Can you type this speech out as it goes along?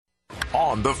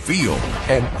on the field,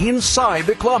 and inside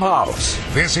the clubhouse.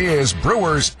 This is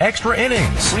Brewers Extra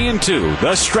Innings. 3-2,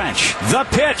 the stretch, the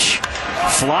pitch.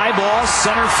 Fly ball,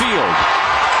 center field.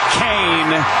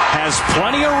 Kane has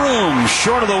plenty of room.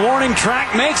 Short of the warning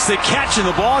track, makes the catch, and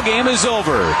the ball game is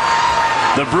over.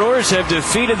 The Brewers have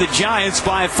defeated the Giants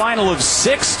by a final of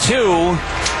 6-2.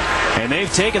 And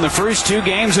they've taken the first two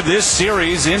games of this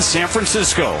series in San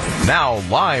Francisco. Now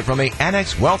live from the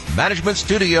Annex Wealth Management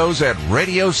Studios at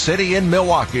Radio City in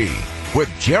Milwaukee. With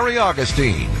Jerry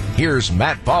Augustine, here's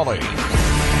Matt Pauley.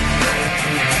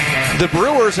 The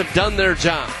Brewers have done their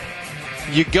job.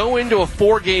 You go into a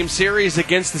 4-game series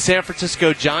against the San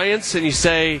Francisco Giants and you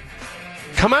say,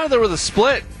 come out of there with a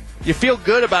split. You feel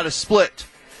good about a split.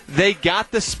 They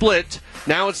got the split.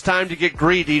 Now it's time to get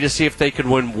greedy to see if they could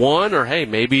win one or, hey,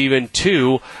 maybe even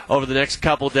two over the next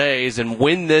couple days and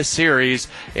win this series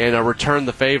and return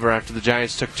the favor after the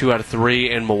Giants took 2 out of 3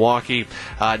 in Milwaukee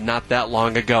not that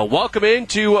long ago. Welcome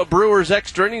into Brewers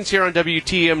Extra Innings here on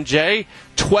WTMJ.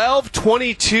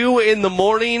 12:22 in the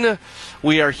morning.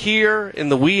 We are here in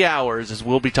the wee hours as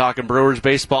we'll be talking Brewers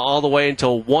baseball all the way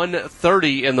until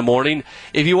 1:30 in the morning.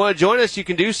 If you want to join us, you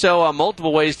can do so.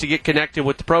 Multiple ways to get connected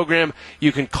with the program.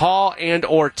 You can call and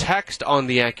or text on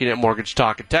the AccuNet Mortgage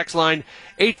Talk and Text line,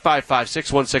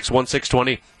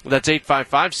 855-616-1620. That's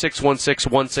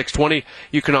 855-616-1620.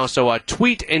 You can also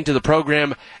tweet into the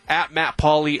program at Matt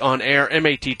Pauley on air,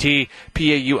 MattPauley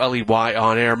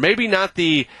on air. Maybe not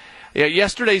the... Yeah,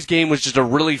 yesterday's game was just a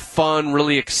really fun,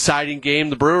 really exciting game.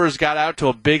 The Brewers got out to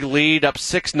a big lead, up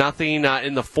 6-0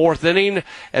 in the 4th inning,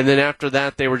 and then after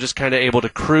that they were just kind of able to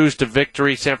cruise to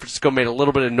victory. San Francisco made a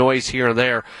little bit of noise here and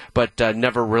there, but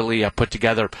never really put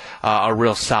together a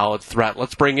real solid threat.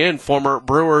 Let's bring in former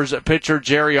Brewers pitcher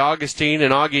Jerry Augustine.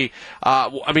 And Augie,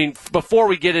 before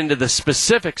we get into the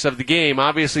specifics of the game,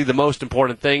 obviously the most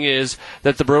important thing is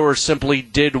that the Brewers simply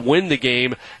did win the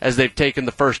game as they've taken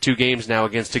the first 2 games now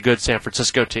against a good San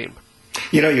Francisco team.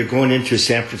 You know, you're going into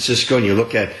San Francisco and you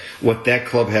look at what that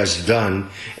club has done,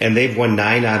 and they've won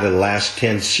 9 out of the last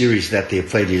 10 series that they've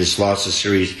played. You just lost a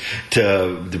series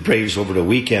to the Braves over the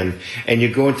weekend, and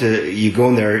you go in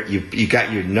there, you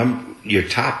got your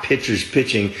top pitchers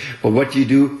pitching, but what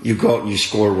do? You go out and you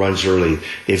score runs early.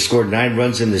 They've scored 9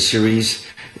 runs in the series.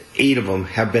 8 of them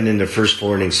have been in the first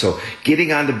 4 innings. So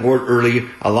getting on the board early,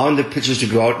 allowing the pitchers to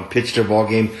go out and pitch their ball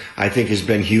game, I think has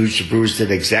been huge. The Brewers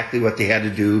did exactly what they had to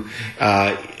do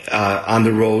on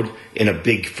the road in a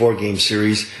big 4-game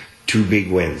series, 2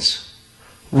 big wins.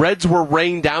 Reds were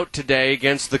rained out today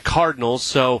against the Cardinals,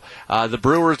 so the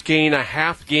Brewers gain a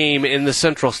half game in the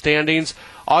Central standings.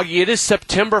 Augie, it is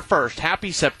September 1st.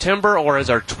 Happy September, or as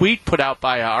our tweet put out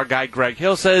by our guy Greg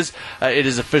Hill says, it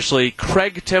is officially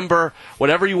Craig-Timber,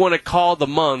 whatever you want to call the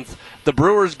month. The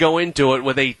Brewers go into it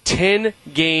with a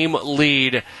 10-game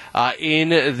lead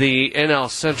in the NL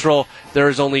Central. There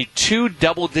is only 2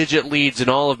 double-digit leads in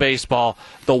all of baseball.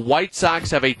 The White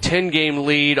Sox have a 10-game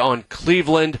lead on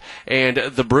Cleveland, and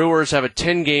the Brewers have a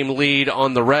 10-game lead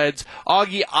on the Reds.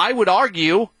 Augie, I would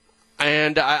argue,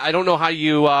 and I don't know how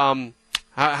you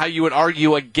would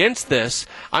argue against this.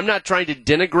 I'm not trying to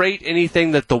denigrate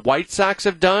anything that the White Sox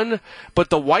have done,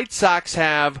 but the White Sox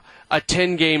have a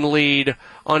 10-game lead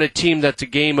on a team that's a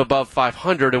game above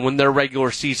 500, and when their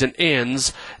regular season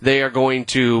ends, they are going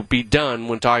to be done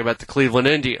when talking about the Cleveland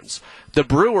Indians. The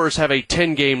Brewers have a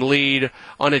 10-game lead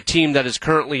on a team that is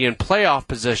currently in playoff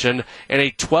position and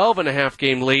a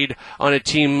 12.5-game lead on a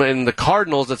team in the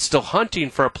Cardinals that's still hunting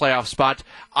for a playoff spot.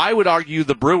 I would argue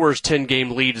the Brewers'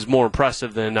 10-game lead is more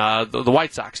impressive than the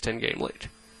White Sox 10-game lead.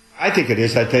 I think it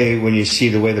is. I think when you see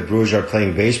the way the Brewers are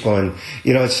playing baseball, and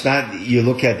it's not. You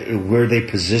look at where they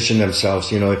position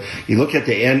themselves. You look at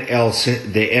the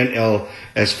NL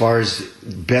as far as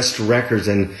best records,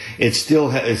 and it's still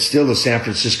the San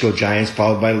Francisco Giants,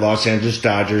 followed by the Los Angeles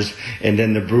Dodgers, and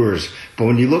then the Brewers. But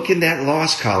when you look in that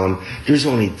loss column, there's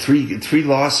only three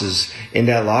losses in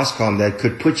that loss column that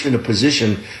could put you in a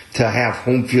position to have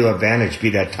home field advantage,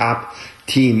 be that top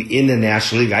team in the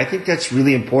National League. I think that's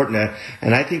really important,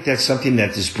 and I think that's something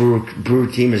that this Brewer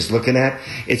team is looking at.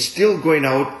 It's still going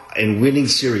out and winning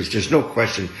series, there's no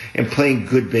question, and playing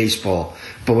good baseball.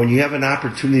 But when you have an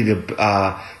opportunity to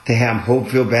have home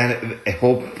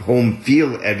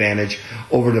field advantage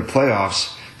over the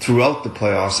playoffs, throughout the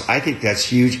playoffs, I think that's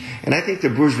huge, and I think the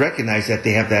Brewers recognize that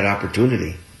they have that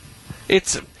opportunity.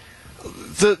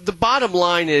 The bottom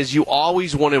line is you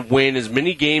always want to win as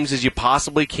many games as you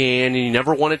possibly can, and you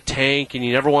never want to tank, and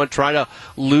you never want to try to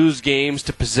lose games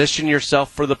to position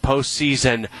yourself for the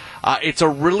postseason. It's a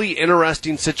really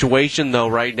interesting situation, though,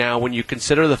 right now when you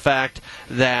consider the fact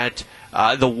that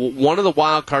one of the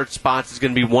wild card spots is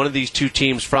going to be one of these two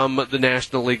teams from the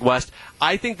National League West.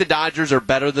 I think the Dodgers are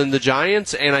better than the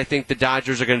Giants, and I think the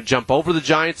Dodgers are going to jump over the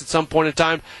Giants at some point in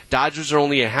time. Dodgers are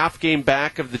only a half game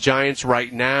back of the Giants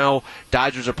right now.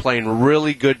 Dodgers are playing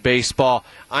really good baseball.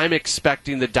 I'm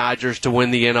expecting the Dodgers to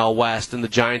win the NL West and the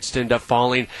Giants to end up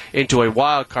falling into a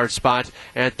wild card spot,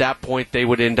 and at that point they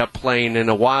would end up playing in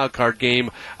a wild card game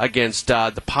against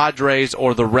the Padres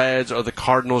or the Reds or the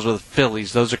Cardinals or the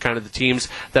Phillies. Those are kind of the teams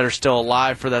that are still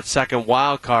alive for that second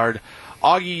wild card.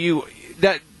 Augie,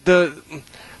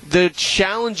 the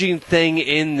challenging thing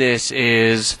in this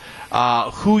is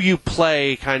who you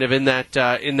play kind of in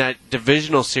that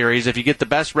divisional series. If you get the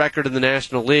best record in the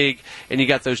National League and you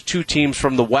got those two teams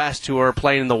from the West who are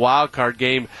playing in the wild card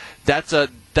game, that's a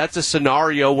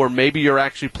scenario where maybe you're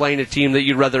actually playing a team that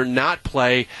you'd rather not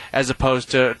play as opposed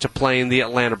to playing the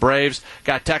Atlanta Braves.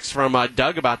 Got a text from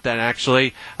Doug about that,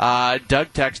 actually.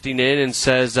 Doug texting in and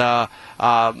says,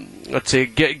 let's see,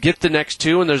 get the next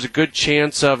two, and there's a good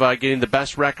chance of getting the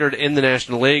best record in the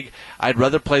National League. I'd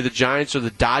rather play the Giants or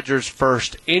the Dodgers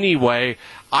first anyway.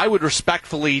 I would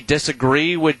respectfully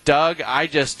disagree with Doug.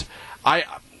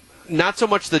 Not so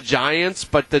much the Giants,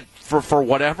 but for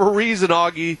whatever reason,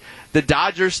 Augie, the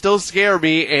Dodgers still scare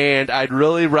me, and I'd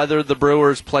really rather the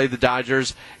Brewers play the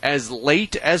Dodgers as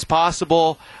late as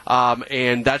possible.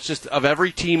 And that's just, of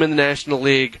every team in the National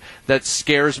League that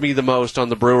scares me the most on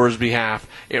the Brewers' behalf,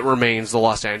 it remains the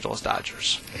Los Angeles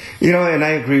Dodgers. And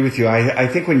I agree with you. I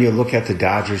think when you look at the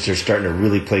Dodgers, they're starting to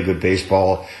really play good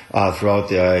baseball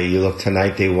throughout. You look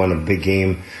tonight, they won a big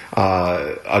game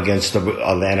against the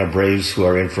Atlanta Braves, who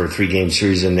are in for a 3-game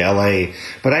series in L.A.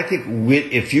 But I think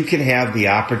if you can have the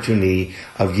opportunity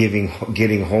of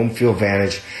getting home field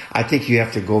advantage, I think you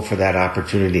have to go for that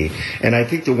opportunity. And I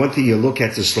think the one thing you look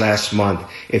at this last month,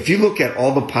 if you look at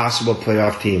all the possible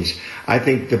playoff teams, I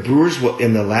think the Brewers will,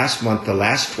 in the last month, the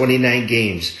last 29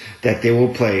 games that they will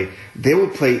play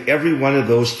every one of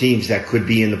those teams that could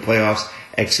be in the playoffs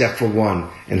except for one.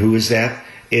 And who is that?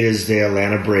 It is the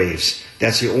Atlanta Braves.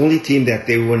 That's the only team that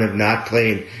they would have not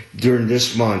played during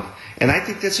this month. And I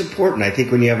think that's important. I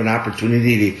think when you have an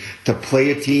opportunity to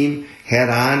play a team head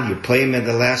on, you play them in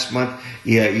the last month,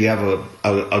 you have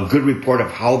a good report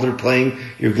of how they're playing.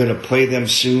 You're going to play them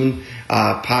soon,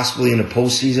 possibly in the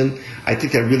postseason. I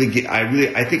think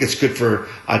I think it's good for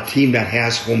a team that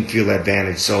has home field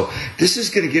advantage. So this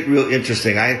is going to get real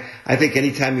interesting. I think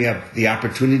anytime you have the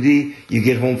opportunity, you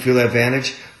get home field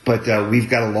advantage. But we've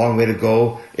got a long way to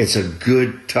go. It's a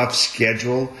good, tough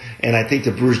schedule, and I think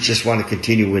the Brewers just want to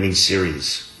continue winning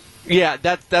series. Yeah,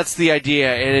 that's the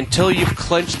idea. And until you've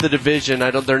clinched the division,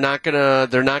 they're not gonna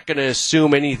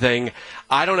assume anything.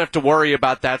 I don't have to worry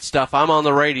about that stuff. I'm on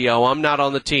the radio. I'm not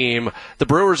on the team. The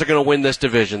Brewers are going to win this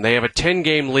division. They have a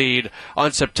 10-game lead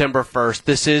on September 1st.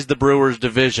 This is the Brewers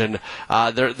division.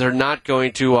 They're not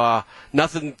going to.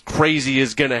 Nothing crazy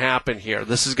is going to happen here.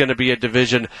 This is going to be a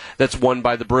division that's won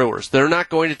by the Brewers. They're not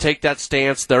going to take that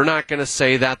stance. They're not going to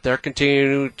say that. They're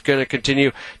going to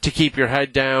continue to keep your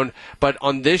head down. But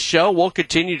on this show, we'll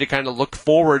continue to kind of look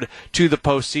forward to the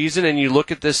postseason. And you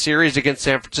look at this series against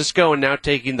San Francisco and now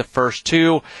taking the first two,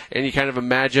 and you kind of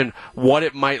imagine what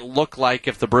it might look like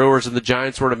if the Brewers and the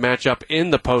Giants were to match up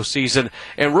in the postseason.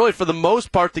 And really, for the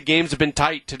most part, the games have been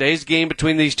tight. Today's game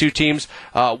between these two teams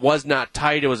was not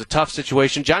tight. It was a tough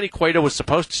situation. Johnny Cueto was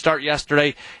supposed to start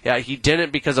yesterday. He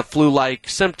didn't because of flu-like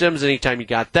symptoms. Anytime you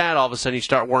got that, all of a sudden you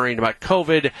start worrying about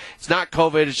COVID. It's not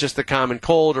COVID. It's just the common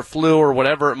cold or flu or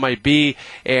whatever it might be.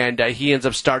 And he ends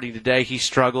up starting today. He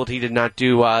struggled. He did not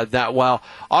do that well.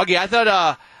 Augie, I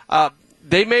thought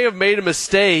they may have made a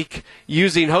mistake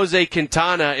using Jose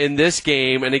Quintana in this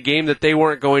game, in a game that they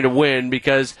weren't going to win,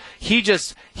 because he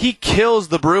kills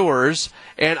the Brewers,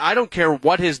 and I don't care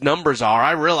what his numbers are.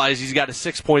 I realize he's got a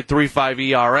 6.35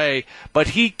 ERA, but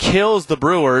he kills the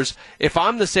Brewers. If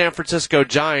I'm the San Francisco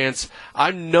Giants,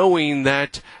 I'm knowing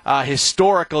that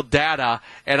historical data,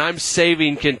 and I'm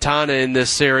saving Quintana in this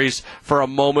series for a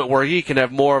moment where he can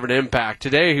have more of an impact.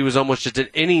 Today he was almost just an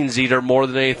innings eater more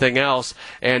than anything else,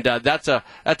 and that's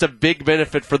a big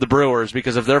benefit for the Brewers,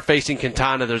 because if they're facing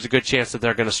Quintana, there's a good chance that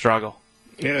they're going to struggle.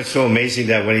 Yeah, it's so amazing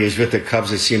that when he was with the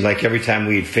Cubs, it seemed like every time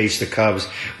we'd face the Cubs,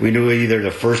 we knew either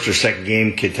the first or second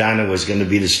game, Quintana was going to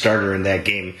be the starter in that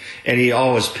game. And he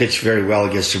always pitched very well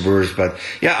against the Brewers. But,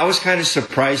 yeah, I was kind of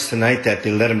surprised tonight that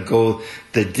they let him go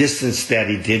the distance that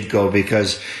he did go,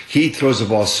 because he throws the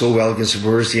ball so well against the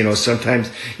Brewers. Sometimes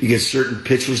you get certain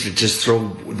pitchers that just throw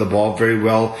the ball very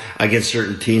well against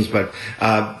certain teams. But,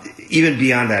 even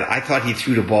beyond that, I thought he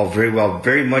threw the ball very well,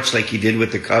 very much like he did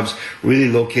with the Cubs. Really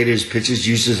located his pitches,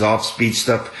 used his off-speed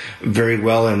stuff very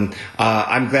well, and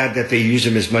I'm glad that they used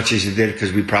him as much as they did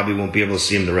because we probably won't be able to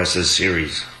see him the rest of the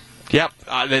series. Yep,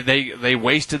 they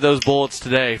wasted those bullets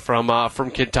today from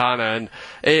Quintana, and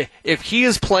if he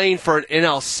is playing for an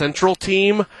NL Central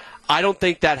team, I don't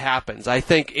think that happens. I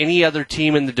think any other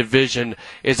team in the division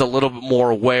is a little bit more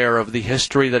aware of the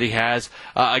history that he has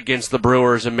against the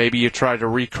Brewers, and maybe you try to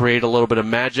recreate a little bit of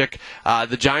magic.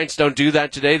 The Giants don't do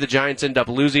that today. The Giants end up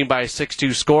losing by a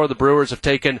 6-2 score. The Brewers have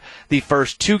taken the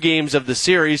first 2 games of the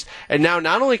series, and now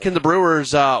not only can the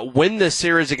Brewers win this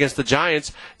series against the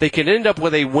Giants, they can end up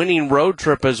with a winning road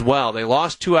trip as well. They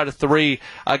lost 2 out of 3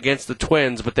 against the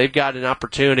Twins, but they've got an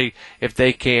opportunity if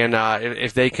they can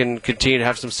continue to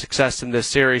have some success in this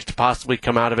series to possibly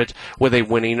come out of it with a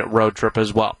winning road trip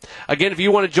as well. Again, if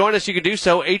you want to join us, you can do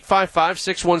so.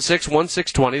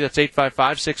 855-616-1620. That's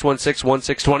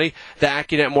 855-616-1620. The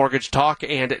AccuNet Mortgage Talk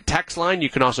and text line. You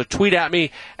can also tweet at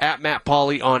me at Matt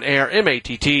Pauley on air,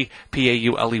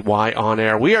 MattPauley on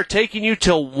air. We are taking you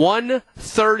till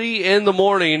 1:30 in the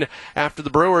morning after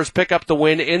the Brewers pick up the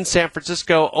win in San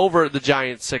Francisco over the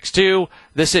Giants 6-2.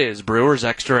 This is Brewers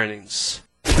Extra Innings.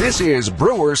 This is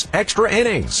Brewers Extra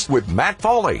Innings with Matt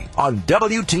Pauley on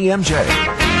WTMJ.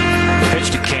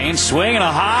 Pitch to Kane, swing and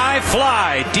a high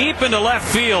fly deep into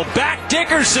left field. Back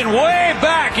Dickerson, way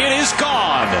back. It is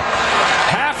gone.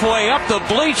 Halfway up the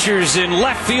bleachers in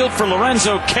left field for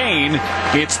Lorenzo Kane.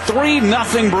 It's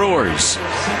 3-0 Brewers.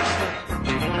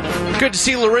 Good to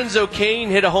see Lorenzo Kane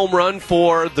hit a home run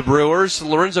for the Brewers.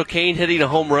 Lorenzo Kane hitting a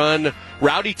home run.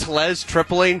 Rowdy Tellez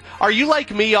tripling. Are you like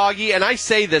me, Augie? And I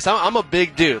say this, I'm a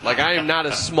big dude. Like, I am not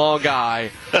a small guy.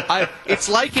 It's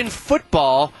like in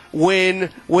football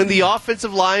when the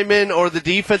offensive lineman or the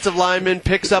defensive lineman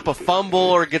picks up a fumble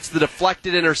or gets the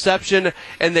deflected interception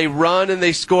and they run and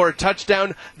they score a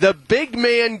touchdown. The big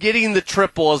man getting the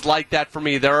triple is like that for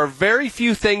me. There are very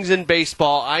few things in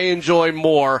baseball I enjoy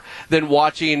more than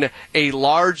watching a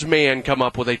large man come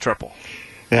up with a triple.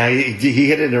 Yeah, he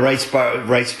hit it in the right spot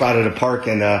of the park,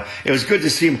 and it was good to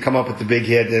see him come up with the big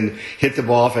hit and hit the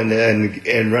ball off and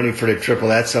running for the triple.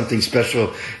 That's something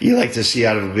special you like to see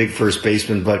out of a big first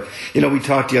baseman. But we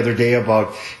talked the other day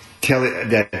about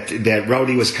that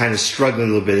Rowdy was kind of struggling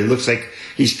a little bit. It looks like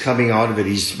he's coming out of it.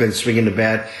 He's been swinging the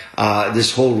bat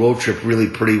this whole road trip really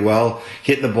pretty well,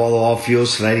 hitting the ball all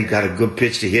fields. Tonight he got a good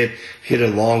pitch to hit a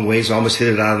long ways, almost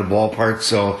hit it out of the ballpark.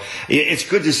 So it's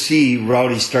good to see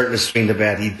Rowdy starting to swing the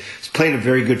bat. He's playing a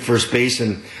very good first base,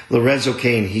 and Lorenzo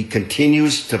Kane, he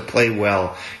continues to play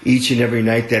well each and every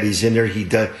night that he's in there. He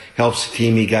helps the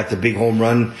team. He got the big home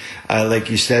run, like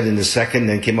you said, in the second,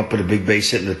 then came up with a big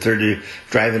base hit in the third,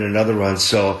 driving another run.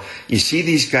 So you see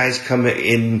these guys come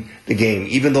in the game,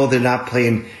 even though they're not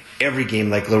playing every game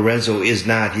like Lorenzo is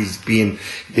not.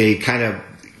 They kind of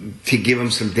to give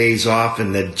him some days off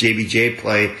and the JBJ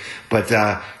play, but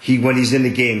when he's in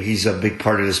the game, he's a big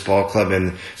part of this ball club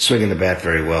and swinging the bat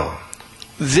very well.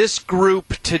 This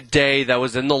group today that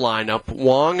was in the lineup: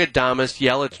 Wong, Adames,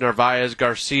 Yelich, Narvaez,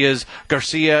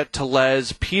 Garcia,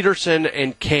 Tellez, Peterson,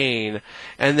 and Kane.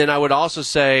 And then I would also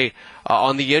say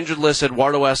on the injured list,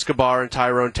 Eduardo Escobar and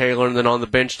Tyrone Taylor, and then on the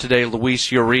bench today,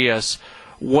 Luis Urias.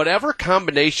 Whatever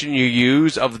combination you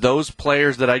use of those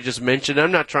players that I just mentioned,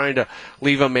 I'm not trying to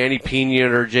leave a Manny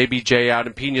Pena or JBJ out,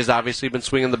 and Pena's obviously been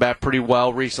swinging the bat pretty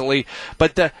well recently,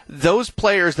 but those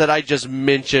players that I just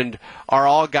mentioned are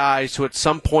all guys who at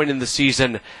some point in the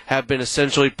season have been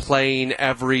essentially playing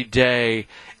every day.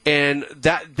 And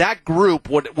that group,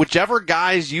 whichever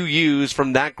guys you use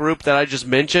from that group that I just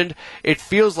mentioned, it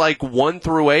feels like 1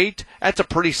 through 8, that's a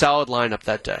pretty solid lineup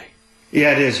that day.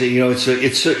 Yeah, it is.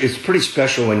 It's pretty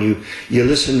special when you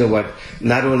listen to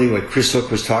not only what Chris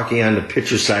Hook was talking on the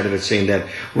pitcher side of it, saying that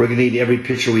we're going to need every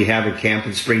pitcher we have at camp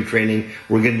and spring training.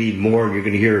 We're going to need more. You're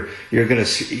going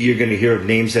to hear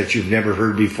names that you've never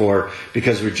heard before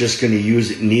because we're just going to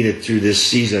need it through this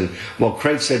season. Well,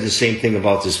 Craig said the same thing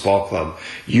about this ball club.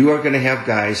 You are going to have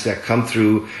guys that come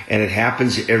through, and it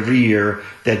happens every year,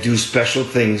 that do special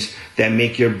things that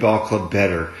make your ball club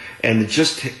better. And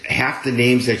just half the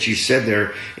names that you said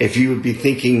there, if you would be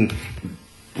thinking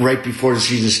right before the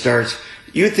season starts,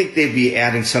 you would think they'd be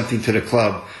adding something to the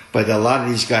club. But a lot of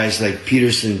these guys like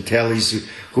Peterson, Tellez,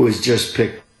 who has just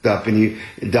picked up, and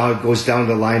it goes down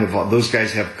the line of all those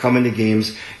guys have come into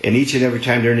games, and each and every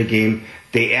time they're in a game,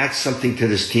 they add something to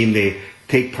this team. They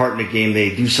take part in the game.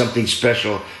 They do something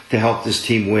special to help this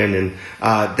team win. And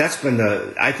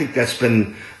I think that's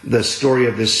been the story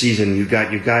of this season. You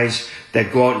got your guys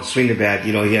that go out and swing the bat.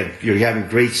 You know, you're having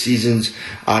great seasons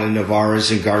out of Navarez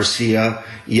and Garcia.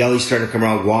 Yelly's starting to come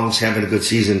around. Wong's having a good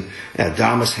season.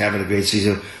 Adamas having a great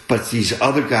season. But these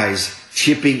other guys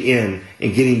chipping in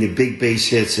and getting the big base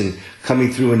hits and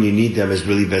coming through when you need them has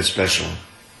really been special.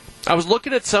 I was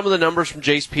looking at some of the numbers from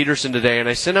Jace Peterson today, and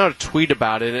I sent out a tweet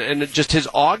about it, and just his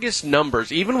August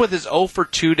numbers, even with his 0 for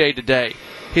 2 day today,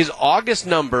 his August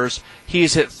numbers,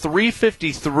 he's hit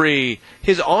 .353.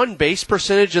 His on-base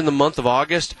percentage in the month of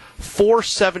August,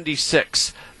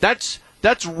 .476. That's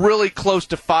really close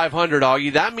to 500,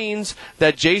 Augie. That means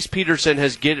that Jace Peterson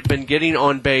has been getting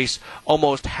on base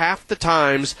almost half the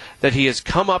times that he has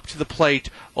come up to the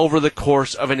plate over the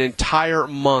course of an entire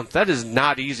month. That is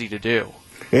not easy to do.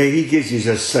 He gives you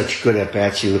just such good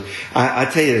at-bats. I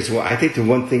tell you this, I think the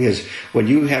one thing is when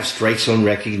you have strike zone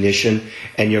recognition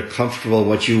and you're comfortable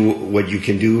what you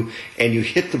can do and you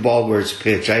hit the ball where it's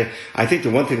pitched. I think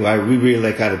the one thing we really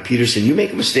like out of Peterson, you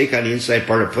make a mistake on the inside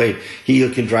part of the plate, he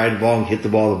can drive the ball and hit the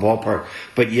ball in the ballpark.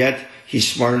 But yet, he's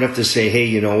smart enough to say,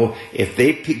 hey, if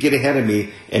they get ahead of me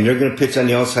and they're going to pitch on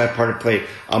the outside part of the plate,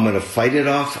 I'm going to fight it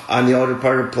off on the outer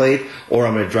part of the plate, or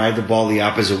I'm going to drive the ball the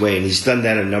opposite way. And he's done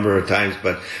that a number of times.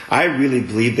 But I really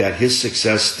believe that his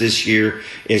success this year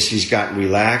is he's gotten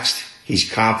relaxed, he's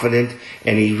confident,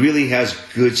 and he really has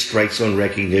good strike zone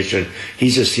recognition.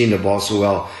 He's just seen the ball so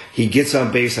well. He gets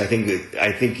on base. I think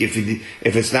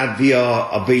if it's not via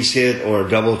a base hit or a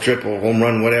double, triple, home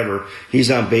run, whatever, he's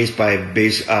on base by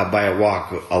a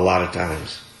walk a lot of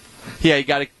times. Yeah, you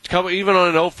got to come even on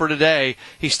an 0 for today.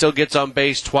 He still gets on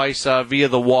base twice via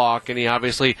the walk, and he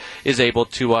obviously is able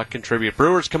to contribute.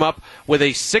 Brewers come up with a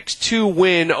 6-2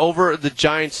 win over the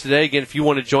Giants today. Again, if you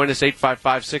want to join us,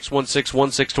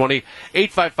 855-616-1620,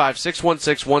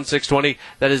 855-616-1620.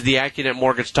 That is the AccuNet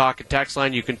Mortgage Talk and Text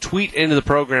line. You can tweet into the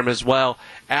program as well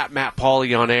at Matt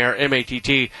Pauley on air,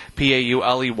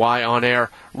 MattPauley on air.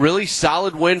 Really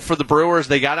solid win for the Brewers.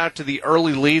 They got out to the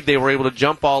early lead. They were able to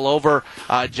jump all over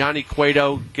Johnny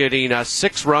Cueto, getting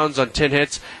 6 runs on 10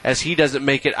 hits as he doesn't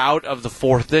make it out of the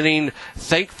 4th inning.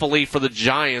 Thankfully for the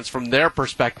Giants, from their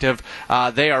perspective,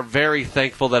 they are very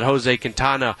thankful that Jose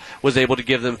Quintana was able to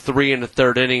give them 3 in the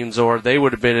 3rd innings, or they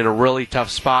would have been in a really tough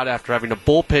spot after having a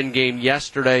bullpen game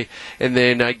yesterday and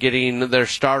then getting their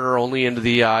starter only into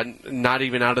the not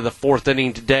even out of the 4th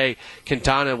inning today.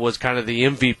 Quintana was kind of the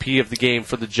MVP of the game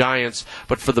for the Giants,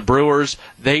 but for the Brewers,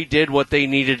 they did what they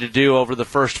needed to do over the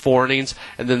first 4 innings,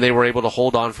 and then they were able to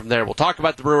hold on from there. We'll talk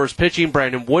about the Brewers pitching.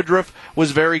 Brandon Woodruff was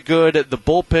very good. The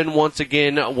bullpen, once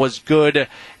again, was good,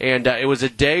 and it was a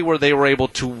day where they were able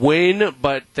to win,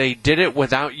 but they did it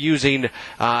without using the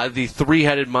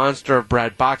 3-headed monster of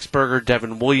Brad Boxberger,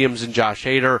 Devin Williams, and Josh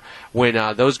Hader. When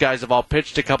those guys have all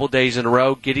pitched a couple days in a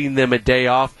row, getting them a day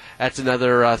off, that's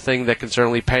another thing that can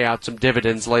certainly pay out some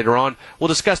dividends later on. We'll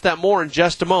discuss that more in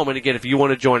just a moment. Again, if you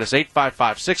want to join us,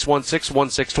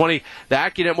 855-616-1620, the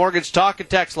AccuNet Mortgage Talk and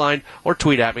Text line, or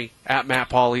tweet at me, at Matt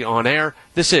Pauley on air.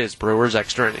 This is Brewers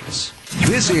Extra Innings.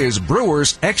 This is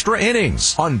Brewers Extra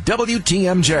Innings on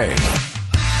WTMJ.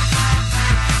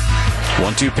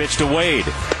 1-2 pitch to Wade.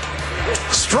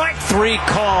 Strike 3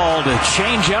 called.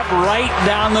 Change up right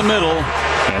down the middle,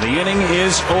 and the inning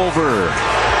is over.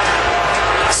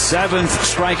 7th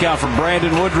strikeout from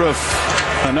Brandon Woodruff.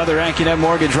 Another AccuNet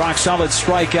Mortgage rock solid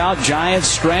strikeout. Giants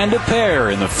strand a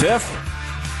pair in the 5th.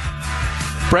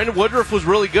 Brandon Woodruff was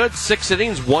really good. 6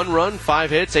 innings, 1 run, 5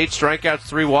 hits, 8 strikeouts,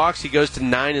 3 walks. He goes to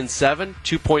 9-7,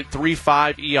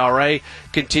 2.35 ERA.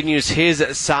 Continues his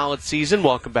solid season.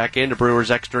 Welcome back into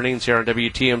Brewers Extra Innings here on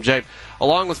WTMJ.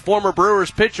 Along with former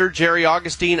Brewers pitcher Jerry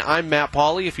Augustine, I'm Matt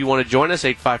Pauley. If you want to join us,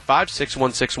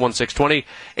 855-616-1620,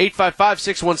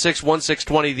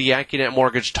 855-616-1620, the AccuNet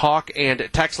Mortgage Talk and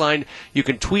Text line. You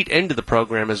can tweet into the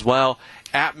program as well,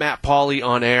 at Matt Pauley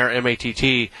on air,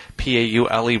 MattPauley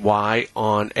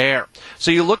on air. So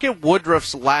you look at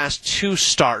Woodruff's last 2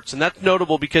 starts, and that's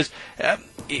notable because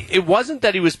it wasn't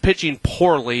that he was pitching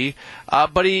poorly,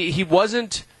 but he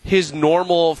wasn't his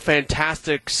normal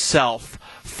fantastic self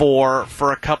for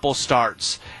a couple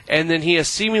starts. And then he has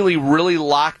seemingly really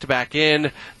locked back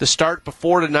in. The start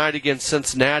before tonight against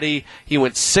Cincinnati, he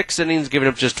went 6 innings, giving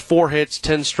up just 4 hits,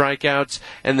 10 strikeouts.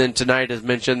 And then tonight, as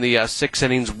mentioned, the 6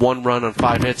 innings, 1 run on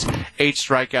 5 hits, 8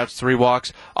 strikeouts, 3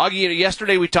 walks. Augie,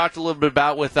 yesterday we talked a little bit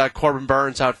about with Corbin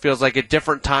Burns how it feels like at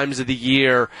different times of the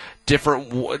year,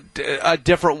 a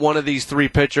different one of these 3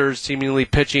 pitchers seemingly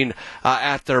pitching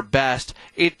at their best.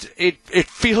 It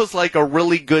feels like a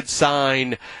really good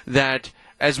sign that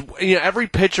as you know, every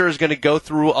pitcher is going to go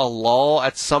through a lull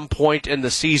at some point in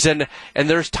the season, and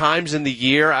there's times in the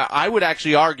year, I would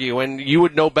actually argue, and you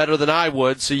would know better than I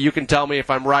would, so you can tell me if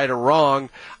I'm right or wrong,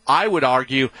 I would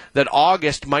argue that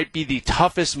August might be the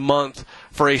toughest month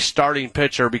for a starting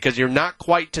pitcher because you're not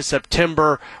quite to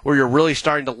September where you're really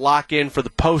starting to lock in for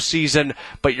the postseason,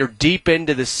 but you're deep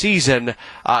into the season.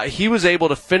 He was able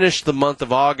to finish the month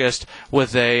of August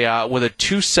with a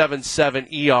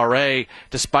 2.77 ERA,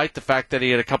 despite the fact that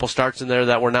he had a couple starts in there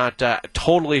that were not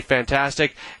totally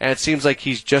fantastic, and it seems like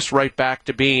he's just right back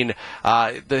to being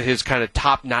his kind of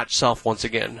top-notch self once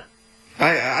again.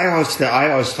 I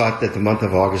always thought that the month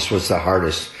of August was the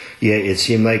hardest. Yeah, it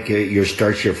seemed like your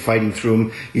starts, you're fighting through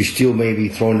them. You still may be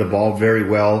throwing the ball very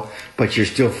well, but you're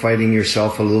still fighting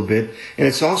yourself a little bit. And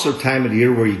it's also time of the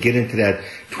year where you get into that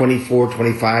 24,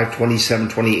 25, 27,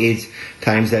 28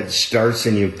 times that starts,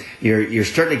 and you're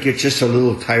starting to get just a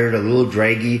little tired, a little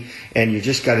draggy, and you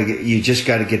just got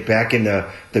to get back in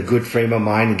the good frame of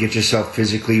mind and get yourself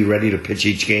physically ready to pitch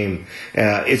each game.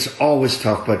 It's always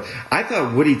tough, but I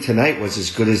thought Woody tonight was as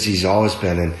good as he's always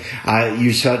been. And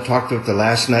you talked about the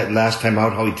last time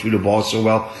out how he threw the ball so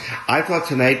well. I thought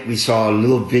tonight we saw a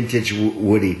little vintage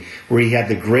Woody where he had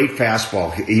the great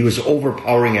fastball. He was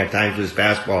overpowering at times with his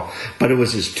fastball, but it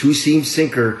was his two-seam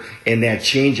sinker and that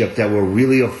changeup that were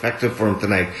really effective for him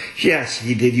tonight. Yes,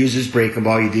 he did use his breaking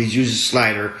ball, he did use his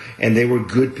slider, and they were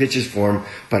good pitches for him.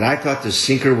 But I thought the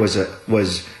sinker was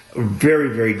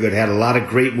very, very good. Had a lot of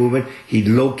great movement. He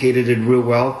located it real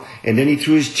well, and then he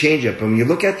threw his changeup. And when you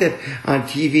look at that on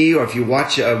TV, or if you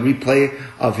watch a replay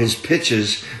of his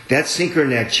pitches, that sinker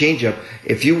and that changeup,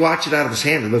 if you watch it out of his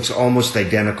hand, it looks almost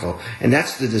identical. And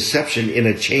that's the deception in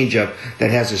a changeup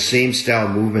that has the same style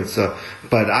movement. So,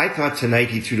 but I thought tonight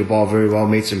he threw the ball very well,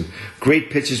 made some great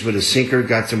pitches with a sinker,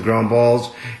 got some ground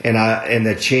balls, and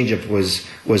that changeup was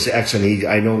excellent.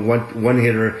 I know one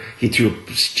hitter, he threw a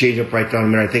changeup right down the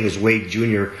middle. I think it was Wade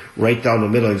Jr. right down the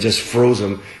middle and just froze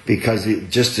him because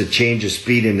just the change of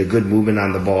speed and the good movement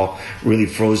on the ball really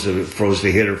froze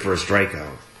the hitter for a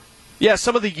strikeout. Yeah,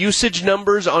 some of the usage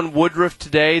numbers on Woodruff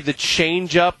today, the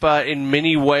changeup in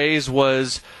many ways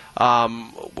was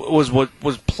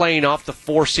playing off the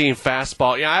four-seam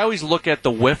fastball. Yeah, I always look at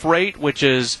the whiff rate, which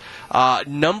is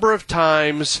number of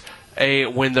times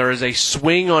when there is a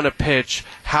swing on a pitch,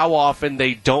 how often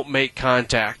they don't make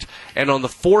contact. And on the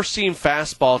four-seam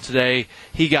fastball today,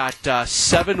 he got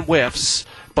 7 whiffs,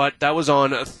 but that was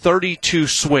on 32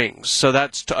 swings. So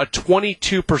that's a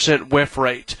 22% whiff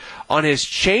rate. On his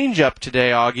changeup today,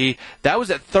 Augie, that was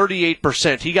at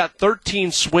 38%. He got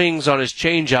 13 swings on his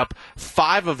changeup.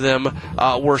 5 of them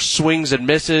were swings and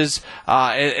misses.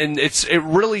 And it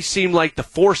really seemed like the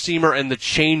four-seamer and the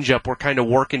changeup were kind of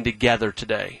working together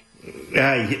today.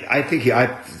 I think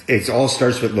it all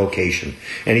starts with location,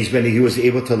 and he was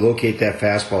able to locate that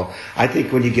fastball. I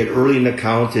think when you get early in the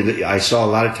count, I saw a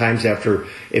lot of times after,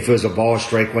 if it was a ball or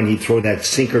strike, when he'd throw that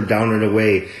sinker down and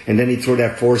away, and then he'd throw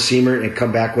that four-seamer and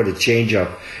come back with a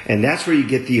changeup, and that's where you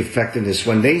get the effectiveness.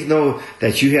 When they know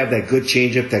that you have that good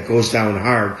changeup that goes down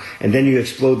hard, and then you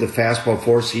explode the fastball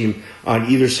four-seam on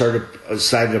either side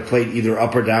of the plate, either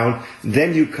up or down,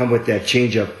 then you come with that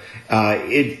changeup.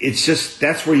 It's just,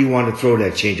 that's where you want to throw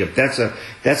that changeup.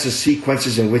 That's the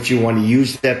sequences in which you want to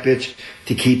use that pitch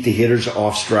to keep the hitters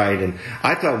off stride. And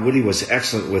I thought Woody was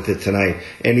excellent with it tonight,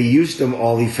 and he used them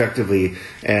all effectively.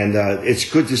 And it's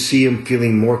good to see him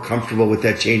feeling more comfortable with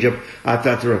that changeup. I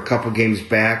thought there were a couple games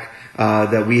back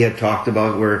that we had talked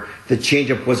about where the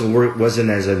changeup wasn't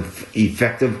as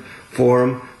effective for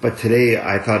him, but today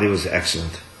I thought it was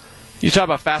excellent. You talk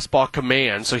about fastball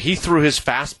command. So he threw his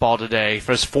fastball today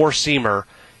for his four-seamer.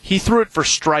 He threw it for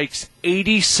strikes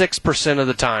 86% of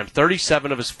the time.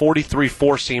 37 of his 43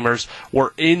 four-seamers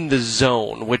were in the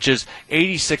zone, which is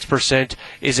 86%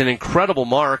 is an incredible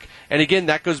mark. And again,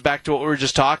 that goes back to what we were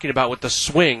just talking about with the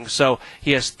swing. So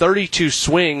he has 32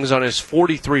 swings on his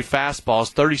 43 fastballs.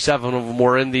 37 of them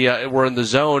were in the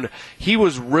zone. He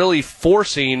was really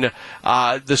forcing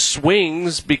the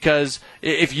swings, because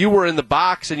if you were in the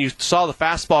box and you saw the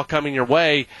fastball coming your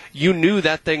way, you knew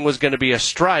that thing was going to be a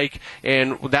strike,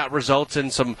 and that results in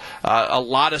a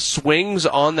lot of swings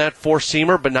on that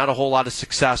four-seamer, but not a whole lot of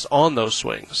success on those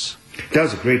swings. That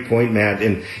was a great point, Matt.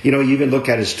 And, you even look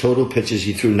at his total pitches.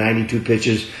 He threw 92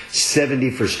 pitches,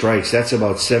 70 for strikes. That's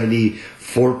about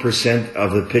 74%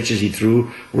 of the pitches he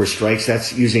threw were strikes.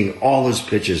 That's using all his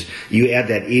pitches. You add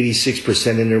that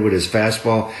 86% in there with his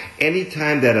fastball.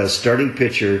 Anytime that a starting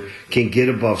pitcher can get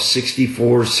above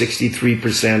 64,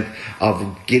 63%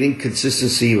 of getting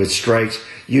consistency with strikes,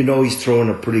 you know he's throwing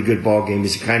a pretty good ball game.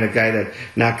 He's the kind of guy that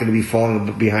not going to be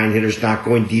falling behind hitters, not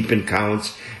going deep in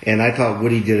counts. And I thought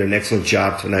Woody did an excellent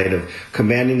job tonight of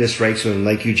commanding the strike zone. And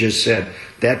like you just said,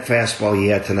 that fastball he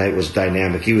had tonight was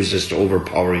dynamic. He was just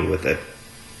overpowering with it.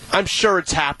 I'm sure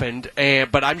it's happened,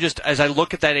 but I'm just, as I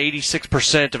look at that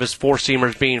 86% of his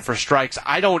four-seamers being for strikes,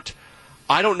 I don't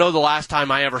know the last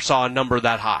time I ever saw a number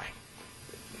that high.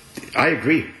 I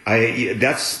agree.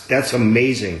 That's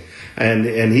amazing,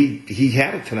 and he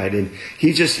had it tonight, and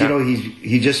he just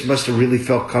he just must have really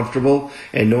felt comfortable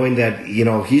and knowing that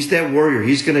he's that warrior.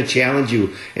 He's going to challenge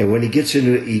you, and when he gets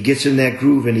in that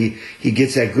groove and he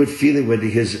gets that good feeling with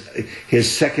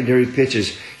his secondary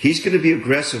pitches, he's going to be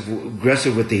aggressive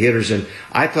with the hitters. And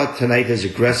I thought tonight his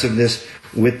aggressiveness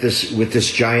with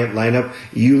this Giant lineup,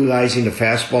 utilizing the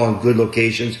fastball in good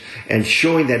locations and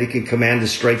showing that he can command the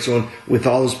strike zone with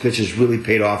all his pitches, really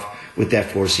paid off with that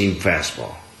four-seam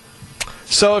fastball.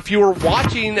 So if you were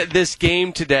watching this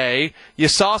game today, you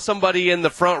saw somebody in the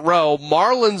front row.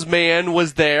 Marlins man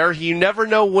was there. You never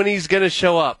know when he's going to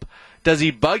show up. Does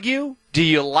he bug you? Do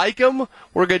you like him?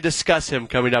 We're going to discuss him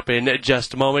coming up in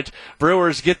just a moment.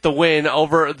 Brewers get the win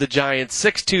over the Giants,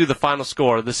 6-2 the final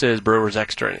score. This is Brewers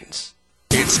Extra Innings.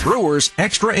 It's Brewers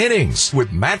Extra Innings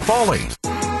with Matt Pauley.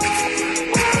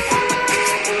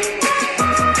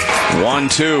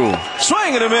 1-2.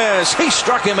 Swing and a miss. He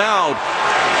struck him out.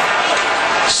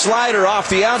 Slider off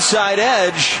the outside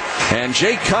edge. And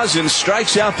Jake Cousins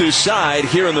strikes out the side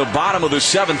here in the bottom of the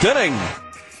seventh inning.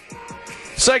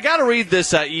 So I got to read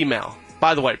this email.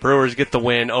 By the way, Brewers get the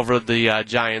win over the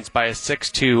Giants by a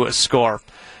 6-2 score.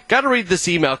 Got to read this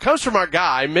email. It comes from our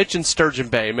guy, Mitch in Sturgeon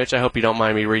Bay. Mitch, I hope you don't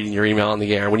mind me reading your email on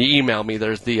the air. When you email me,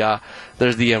 there's the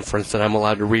inference that I'm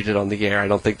allowed to read it on the air. I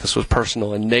don't think this was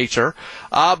personal in nature.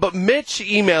 But Mitch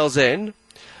emails in,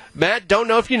 Matt, don't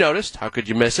know if you noticed, how could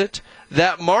you miss it,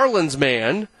 that Marlins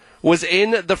man was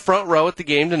in the front row at the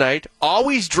game tonight,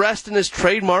 always dressed in his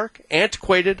trademark,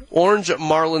 antiquated orange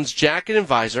Marlins jacket and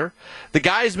visor. The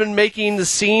guy has been making the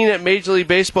scene at Major League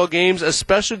Baseball games,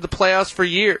 especially the playoffs, for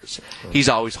years. He's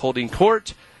always holding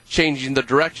court, changing the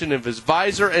direction of his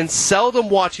visor, and seldom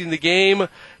watching the game.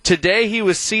 Today he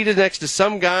was seated next to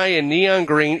some guy in neon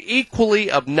green,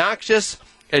 equally obnoxious,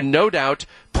 and no doubt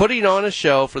putting on a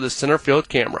show for the center field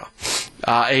camera.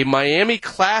 A Miami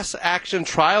class action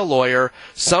trial lawyer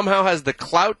somehow has the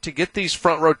clout to get these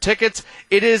front row tickets.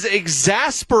 It is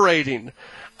exasperating.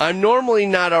 I'm normally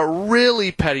not a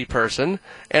really petty person,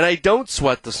 and I don't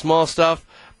sweat the small stuff,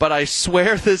 but I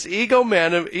swear this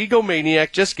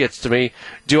egomaniac just gets to me.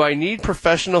 Do I need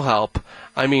professional help?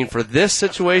 I mean, for this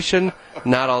situation,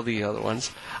 not all the other ones.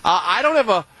 I don't have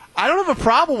a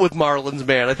problem with Marlins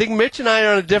man. I think Mitch and I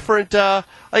are on a different,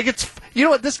 you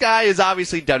know what, this guy has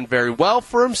obviously done very well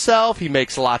for himself. He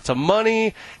makes lots of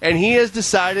money, and he has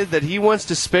decided that he wants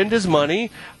to spend his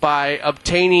money by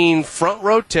obtaining front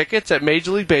row tickets at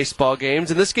Major League Baseball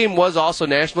games. And this game was also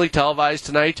nationally televised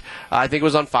tonight. I think it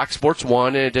was on Fox Sports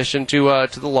 1 in addition to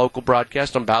the local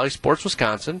broadcast on Valley Sports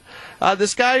Wisconsin.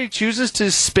 This guy chooses to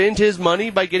spend his money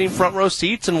by getting front row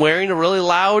seats and wearing a really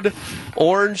loud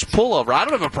orange pullover. I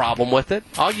don't have a problem with it.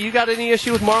 Augie, you got any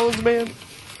issue with Marlins man?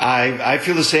 I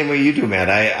feel the same way you do, Matt.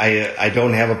 I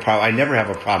don't have a problem. I never have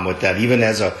a problem with that. Even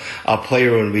as a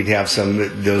player, when we'd have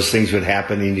those things would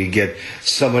happen, and you get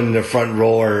someone in the front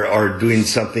row or doing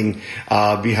something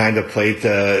behind the plate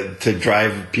to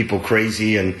drive people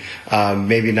crazy and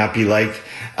maybe not be liked.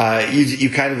 You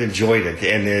kind of enjoyed it,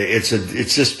 and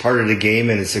it's just part of the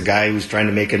game. And it's a guy who's trying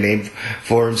to make a name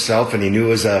for himself, and he knew it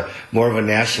was more of a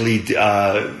nationally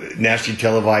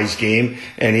televised game,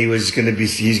 and he's going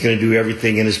to do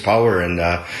everything in his power. And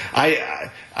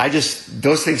I just,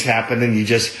 those things happen, and you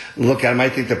just look at them. I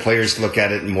think the players look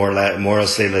at it and more or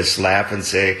say, let's laugh and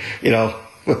say,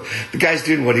 the guy's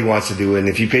doing what he wants to do, and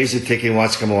if he pays a ticket and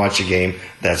wants to come and watch a game,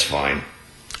 that's fine.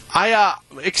 I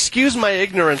excuse my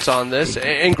ignorance on this,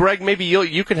 and Greg, maybe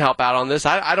you can help out on this.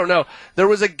 I don't know. There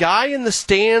was a guy in the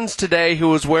stands today who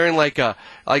was wearing like a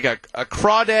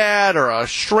crawdad or a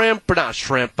shrimp, or not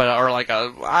shrimp, but or like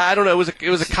I don't know. It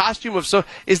was a costume of so.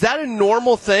 Is that a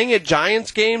normal thing at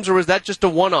Giants games, or was that just a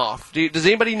one-off? Does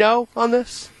anybody know on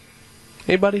this?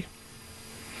 Anybody?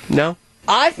 No.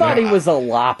 I thought he was a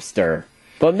lobster.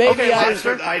 But maybe okay,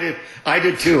 I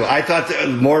did too. I thought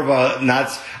more of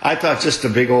I thought just a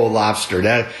big old lobster.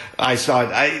 That I saw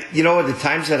it. The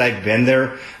times that I've been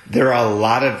there are a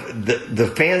lot of the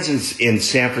fans in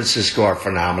San Francisco are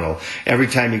phenomenal. Every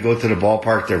time you go to the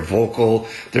ballpark, they're vocal.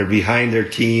 They're behind their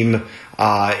team.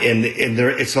 and there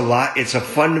it's a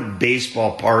fun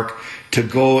baseball park to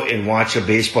go and watch a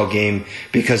baseball game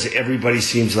because everybody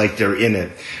seems like they're in it.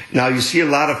 Now you see a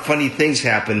lot of funny things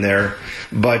happen there,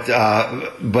 but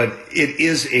it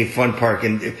is a fun park,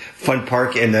 and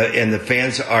the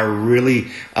fans are really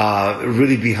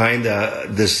behind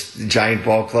this Giant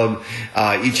Ball Club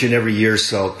each and every year.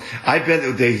 So I've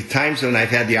been the times when I've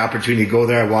had the opportunity to go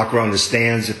there. I walk around the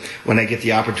stands when I get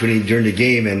the opportunity during the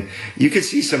game, and you can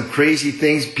see some crazy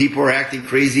things. People are acting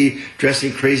crazy,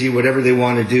 dressing crazy, whatever they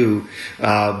want to do.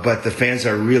 But the fans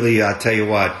are really, I'll tell you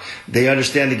what, they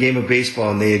understand the game of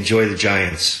baseball and they enjoy the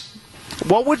Giants.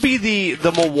 What would be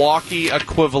the Milwaukee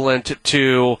equivalent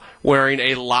to wearing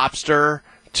a lobster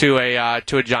to a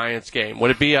Giants game? Would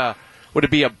it be a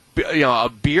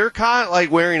beer con,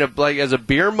 like wearing as a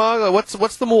beer mug?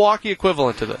 What's the Milwaukee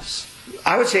equivalent to this?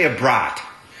 I would say a brat.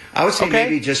 I would say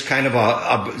maybe just kind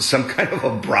of some kind of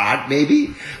a brat,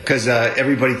 maybe, because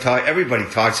everybody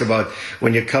talks about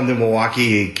when you come to Milwaukee,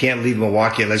 you can't leave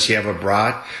Milwaukee unless you have a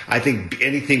brat. I think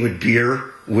anything with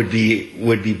beer would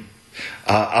be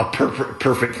a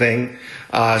perfect thing.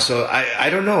 So I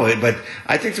don't know, but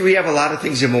I think that we have a lot of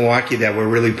things in Milwaukee that we're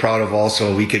really proud of.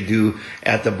 Also, we could do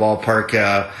at the ballpark,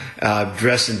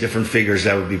 dress in different figures.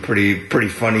 That would be pretty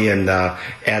funny and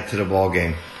add to the ball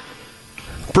game.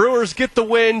 Brewers get the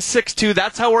win, 6-2.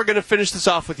 That's how we're going to finish this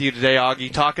off with you today, Augie.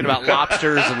 Talking about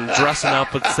lobsters and dressing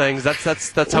up with things. That's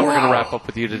how we're going to wrap up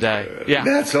with you today. Yeah,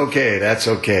 that's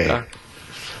okay.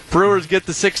 Brewers get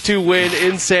the 6-2 win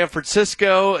in San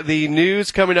Francisco. The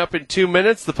news coming up in 2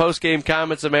 minutes. The post-game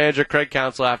comments of manager Craig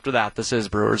Counsell after that. This is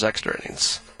Brewers Extra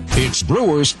Innings. It's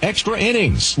Brewers Extra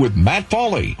Innings with Matt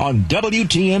Pauley on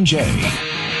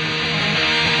WTMJ.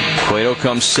 Cueto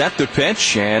comes set the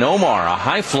pitch, and Omar, a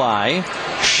high fly,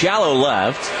 shallow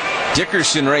left.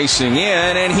 Dickerson racing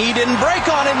in, and he didn't break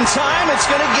on it in time. It's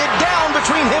going to get down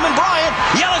between him and Bryant.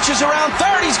 Yelich is around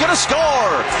third. He's going to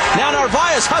score. Now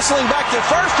Narvaez hustling back to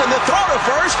first, and the throw to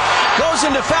first goes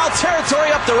into foul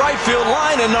territory up the right field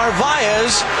line, and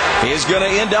Narvaez is going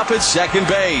to end up at second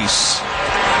base.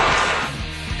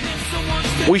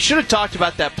 We should have talked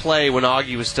about that play when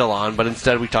Augie was still on, but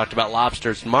instead we talked about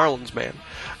lobsters and Marlins, man.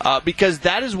 Because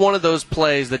that is one of those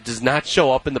plays that does not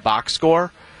show up in the box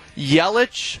score.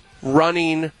 Yelich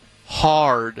running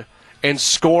hard and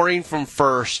scoring from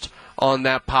first on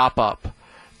that pop-up.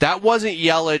 That wasn't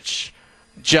Yelich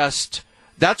just...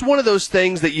 That's one of those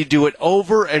things that you do it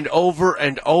over and over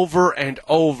and over and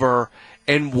over,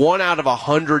 and 1 out of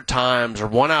 100 times or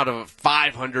 1 out of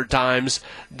 500 times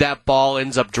that ball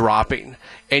ends up dropping,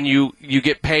 and you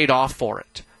get paid off for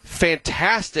it.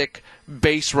 Fantastic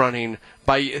base running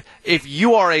by... If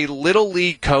you are a little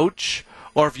league coach,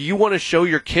 or if you want to show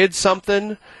your kids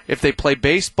something, if they play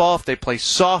baseball, if they play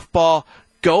softball,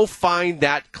 go find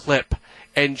that clip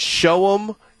and show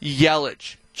them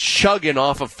Yelich chugging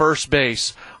off of first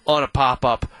base on a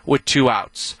pop-up with 2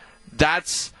 outs.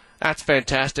 That's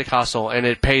fantastic hustle, and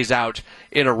it pays out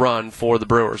in a run for the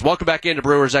Brewers. Welcome back into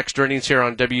Brewers Extra Innings here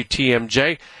on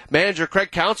WTMJ. Manager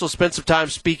Craig Counsell spent some time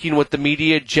speaking with the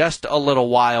media just a little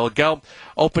while ago.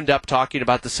 Opened up talking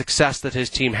about the success that his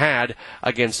team had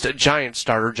against Giants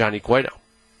starter Johnny Cueto.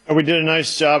 We did a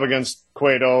nice job against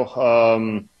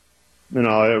Cueto.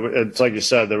 It's like you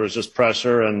said, there was just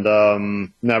pressure,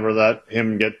 and never let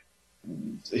him get.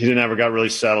 He never got really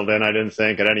settled in, I didn't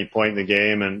think, at any point in the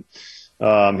game, and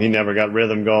he never got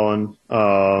rhythm going,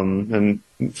 and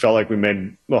felt like we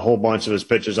made a whole bunch of his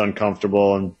pitches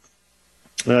uncomfortable, and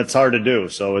that's hard to do.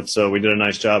 So we did a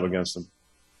nice job against him.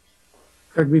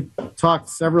 Craig, we've talked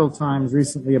several times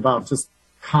recently about just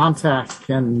contact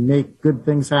can make good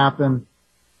things happen.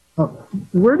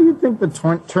 Where do you think the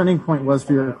turning point was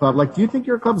for your club? Like, do you think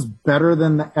your club's better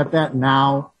at that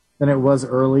now than it was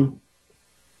early?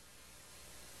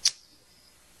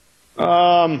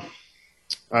 I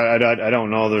don't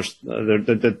know.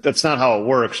 That's not how it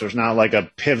works. There's not like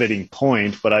a pivoting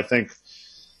point, but I think,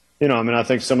 I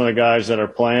think some of the guys that are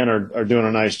playing are doing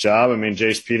a nice job. I mean,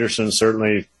 Jace Peterson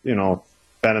certainly,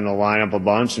 been in the lineup a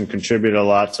bunch and contributed a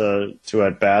lot to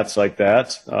at bats like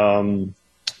that.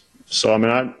 It's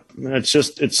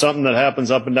something that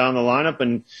happens up and down the lineup,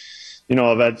 and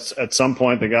at some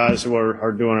point the guys who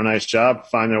are doing a nice job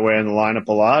find their way in the lineup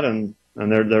a lot, and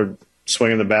they're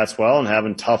swinging the bats well and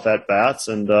having tough at bats,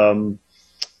 and those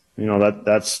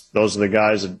are the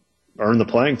guys that earn the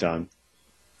playing time.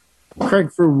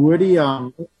 Craig, for Woody,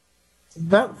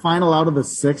 that final out of the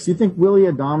 6th, you think Willy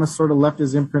Adames sort of left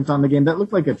his imprint on the game? That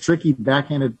looked like a tricky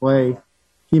backhanded play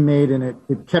he made, and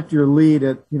it kept your lead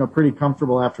at pretty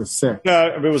comfortable after 6.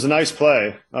 Yeah, it was a nice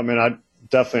play. I mean,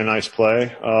 definitely a nice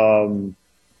play.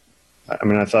 I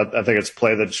mean, I think it's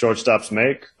play that shortstops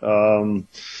make.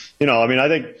 I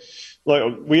think,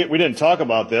 look, we didn't talk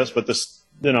about this, but this,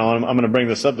 I'm going to bring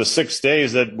this up. The 6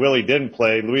 days that Willie didn't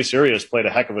play, Luis Urias played a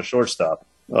heck of a shortstop.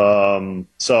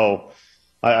 So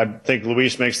I think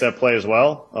Luis makes that play as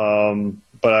well.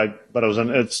 But it was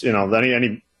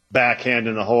any backhand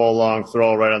in the hole, long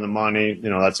throw right on the money,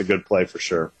 that's a good play for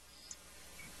sure.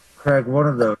 Craig, what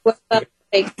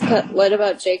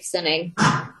about Jake's inning?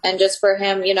 And just for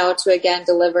him, to again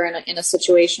deliver in a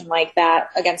situation like that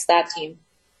against that team.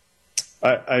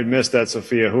 I missed that,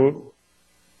 Sophia. Who?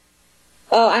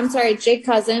 Oh, I'm sorry, Jake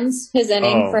Cousins, his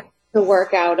inning for the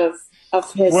work out of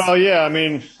his. Well, yeah,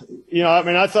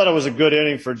 I thought it was a good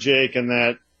inning for Jake in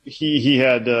that he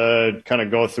had to kind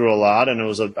of go through a lot, and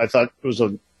I thought it was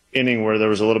an inning where there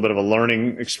was a little bit of a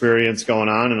learning experience going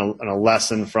on and a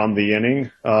lesson from the inning.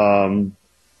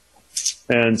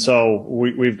 And so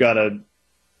we've got to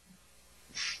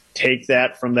take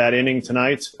that from that inning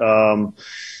tonight.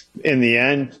 In the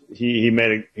end, he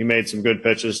made some good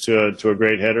pitches to a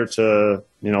great hitter to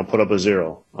put up a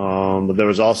 0. But there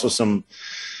was also some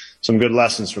good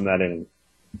lessons from that inning.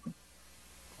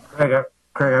 Craig,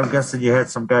 I'm guessing you had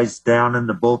some guys down in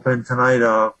the bullpen tonight.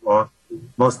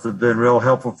 Must have been real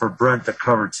helpful for Brent to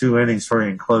cover 2 innings for you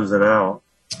and close it out.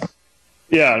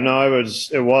 Yeah, no,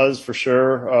 it was for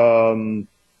sure.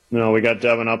 We got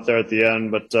Devin up there at the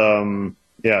end, but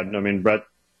Brett,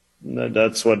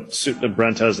 that's what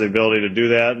Brent has the ability to do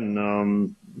that,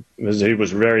 and he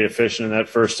was very efficient in that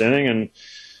first inning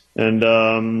and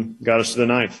got us to the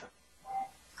 9th.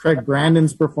 Craig,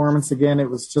 Brandon's performance again, it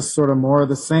was just sort of more of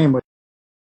the same with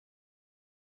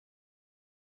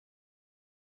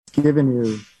giving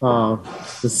you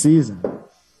the season.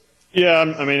 Yeah,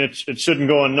 it shouldn't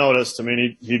go unnoticed.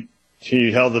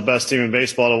 He held the best team in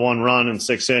baseball to 1 run in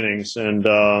 6 innings, and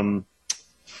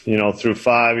through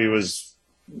 5 he was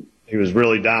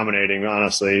really dominating.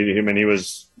 Honestly, he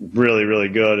was really, really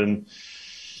good, and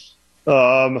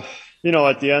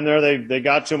at the end there they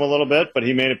got to him a little bit, but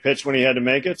he made a pitch when he had to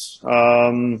make it,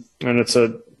 and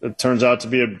it turns out to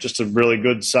be just a really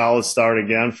good, solid start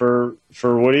again for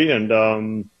Woody,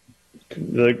 and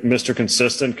Mr.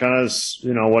 Consistent, kind of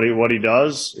what he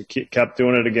does. He kept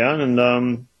doing it again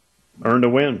and earned a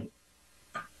win.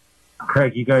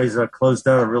 Craig, you guys closed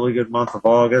out a really good month of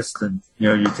August, and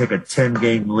you take a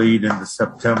 10-game lead into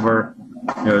September.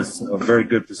 It's a very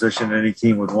good position any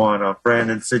team would want.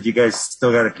 Brandon said you guys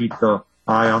still got to keep the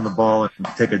eye on the ball and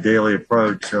take a daily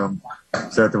approach.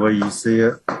 Is that the way you see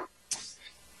it?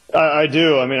 I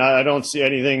do. I don't see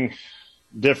anything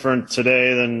different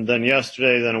today than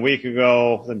yesterday, than a week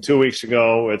ago, than 2 weeks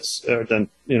ago. It's the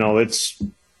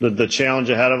challenge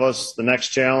ahead of us, the next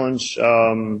challenge.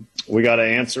 We got to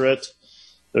answer it.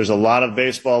 There's a lot of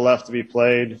baseball left to be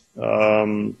played.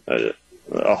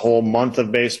 A whole month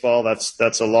of baseball.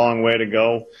 That's a long way to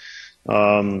go.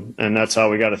 And that's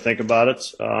how we got to think about it.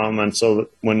 And so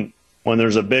when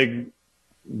there's a big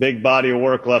body of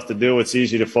work left to do, it's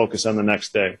easy to focus on the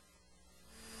next day.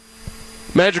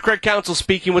 Manager Craig Counsell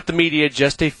speaking with the media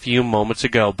just a few moments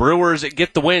ago. Brewers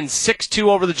get the win 6-2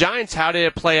 over the Giants. How did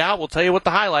it play out? We'll tell you what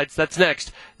the highlights. That's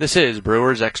next. This is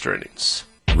Brewers Extra Innings.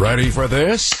 Ready for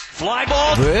this? Fly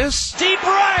ball. This? Deep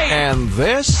right. And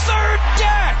this? Third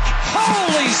deck.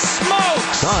 Holy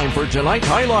smokes. Time for tonight's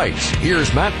highlights.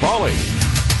 Here's Matt Pauley.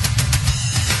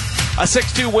 A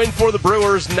 6-2 win for the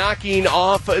Brewers, knocking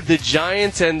off the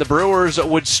Giants, and the Brewers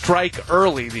would strike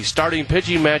early. The starting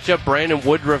pitching matchup, Brandon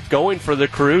Woodruff going for the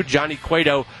crew. Johnny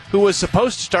Cueto, who was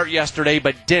supposed to start yesterday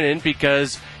but didn't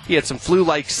because he had some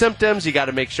flu-like symptoms. You got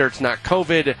to make sure it's not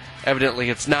COVID. Evidently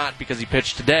it's not because he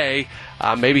pitched today.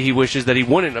 Maybe he wishes that he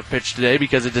wouldn't have pitched today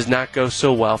because it does not go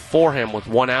so well for him. With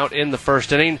 1 out in the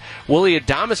first inning, Willie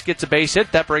Adames gets a base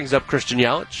hit. That brings up Christian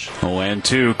Yelich.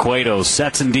 0-2. Cueto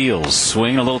sets and deals.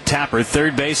 Swing a little tapper.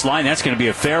 Third base line. That's going to be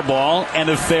a fair ball and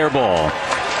a fair ball.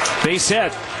 Base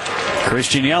hit.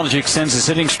 Christian Yelich extends his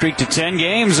hitting streak to 10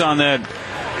 games on that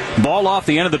ball off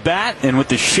the end of the bat. And with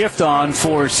the shift on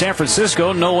for San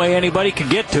Francisco, no way anybody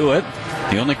could get to it.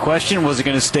 The only question, was it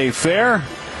going to stay fair?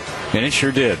 And it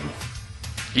sure did.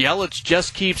 Yelich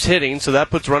just keeps hitting, so that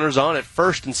puts runners on at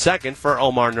first and second for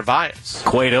Omar Narvaez.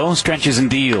 Cueto stretches and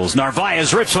deals.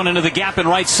 Narvaez rips one into the gap in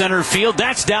right center field.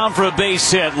 That's down for a base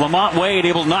hit. Lamont Wade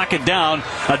able to knock it down.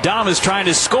 Adames trying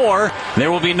to score. There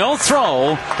will be no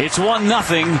throw. It's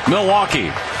 1-0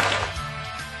 Milwaukee.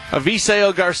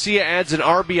 Avisail Garcia adds an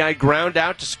RBI ground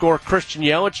out to score Christian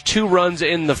Yelich. 2 runs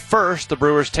in the first. The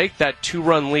Brewers take that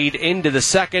 2-run lead into the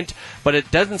second, but it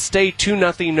doesn't stay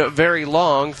 2-0 very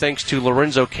long thanks to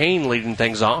Lorenzo Cain leading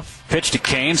things off. Pitch to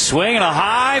Cain, swing and a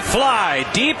high fly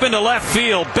deep into left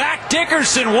field. Back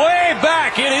Dickerson, way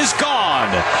back. It is gone.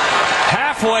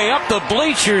 Halfway up the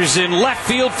bleachers in left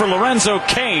field for Lorenzo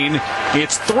Cain.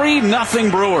 It's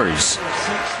 3-0 Brewers.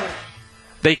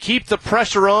 They keep the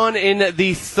pressure on in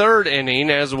the third inning,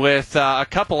 as with a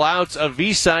couple outs,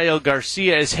 Avisail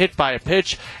Garcia is hit by a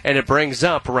pitch, and it brings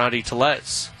up Rowdy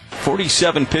Tellez.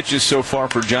 47 pitches so far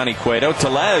for Johnny Cueto.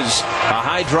 Tellez, a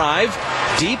high drive,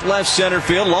 deep left center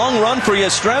field, long run for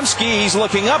Yastrzemski. He's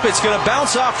looking up. It's going to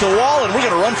bounce off the wall, and we're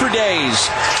going to run for days.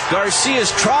 Garcia's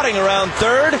trotting around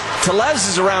third. Tellez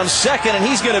is around second, and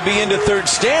he's going to be into third,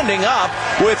 standing up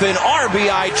with an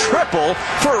RBI triple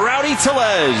for Rowdy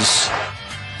Tellez.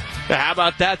 How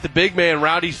about that? The big man,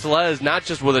 Rowdy Tellez, not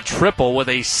just with a triple, with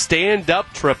a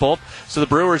stand-up triple. So the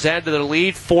Brewers add to their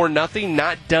lead, 4-0.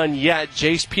 Not done yet.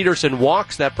 Jace Peterson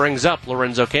walks. That brings up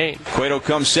Lorenzo Cain. Cueto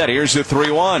comes set. Here's the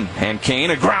 3-1. And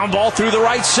Cain, a ground ball through the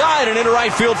right side and into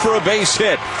right field for a base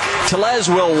hit. Tellez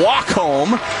will walk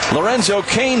home. Lorenzo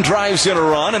Cain drives in a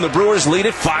run, and the Brewers lead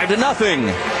it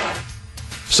 5-0.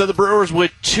 So the Brewers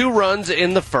with 2 runs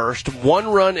in the first,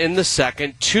 1 run in the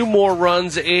second, 2 more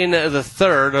runs in the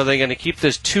third. Are they going to keep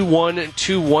this 2-1,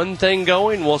 2-1 thing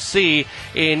going? We'll see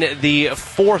in the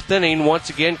fourth inning. Once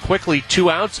again, quickly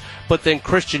 2 outs, but then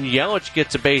Christian Yelich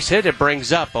gets a base hit. It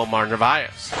brings up Omar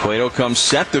Narvaez. Cueto comes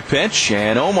set the pitch,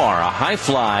 and Omar, a high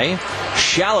fly,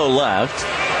 shallow left.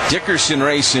 Dickerson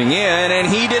racing in, and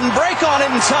he didn't break on it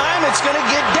in time. It's going to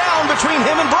get down between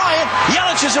him and Bryant.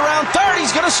 Yelich is around third.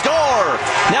 He's going to score.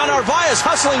 Now Narvaez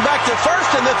hustling back to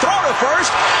first, and the throw to first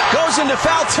goes into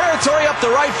foul territory up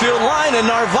the right field line, and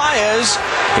Narvaez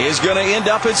is going to end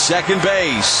up at second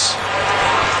base.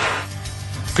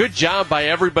 Good job by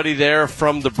everybody there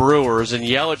from the Brewers, and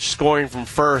Yelich scoring from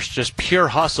first, just pure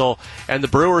hustle, and the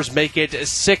Brewers make it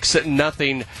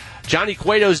 6-0. Johnny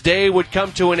Cueto's day would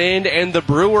come to an end, and the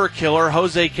Brewer killer,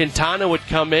 Jose Quintana, would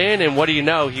come in, and what do you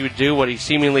know? He would do what he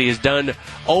seemingly has done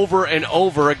over and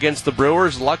over against the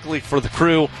Brewers. Luckily for the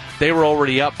crew, they were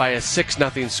already up by a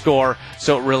 6-0 score,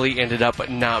 so it really ended up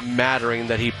not mattering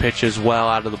that he pitches well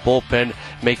out of the bullpen,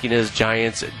 making his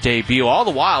Giants debut. All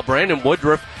the while, Brandon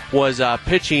Woodruff was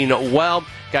pitching well.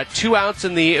 Got 2 outs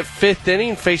in the 5th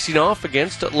inning, facing off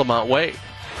against Lamont Wade.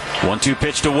 1-2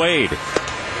 pitch to Wade.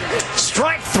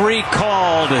 Strike 3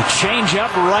 called. Change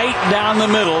up right down the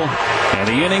middle, and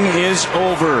the inning is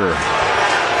over.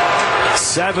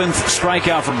 7th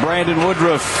strikeout for Brandon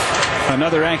Woodruff.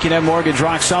 Another AccuNet Mortgage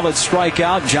Rock Solid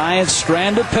strikeout. Giants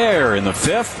strand a pair in the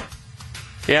 5th.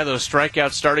 Yeah, those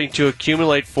strikeouts starting to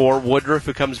accumulate for Woodruff,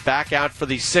 who comes back out for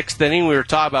the 6th inning. We were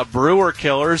talking about Brewer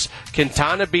killers,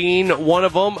 Quintana being one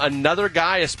of them. Another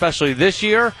guy, especially this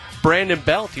year, Brandon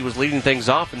Belt. He was leading things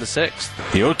off in the 6th.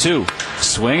 The 0-2.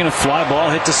 Swing and a fly ball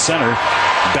hit to center.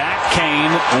 Back Cain,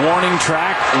 warning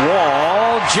track,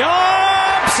 wall,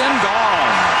 jumps and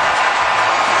gone.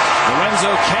 Lorenzo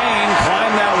Cain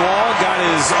climbed that wall, got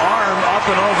his arm up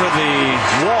and over the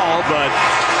wall, but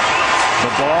the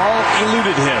ball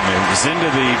eluded him. It was into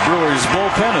the Brewers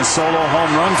bullpen. A solo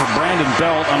home run for Brandon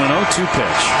Belt on an 0-2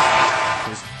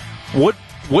 pitch.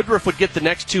 Woodruff would get the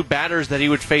next 2 batters that he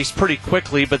would face pretty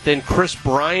quickly, but then Chris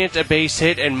Bryant a base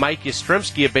hit and Mike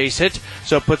Yastrzemski a base hit,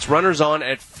 so it puts runners on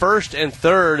at first and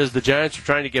third as the Giants are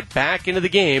trying to get back into the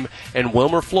game, and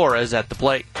Wilmer Flores at the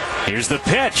plate. Here's the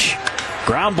pitch.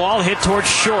 Ground ball hit towards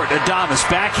short. Adames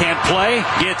backhand play.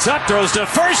 Gets up, throws to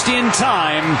first in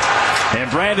time. And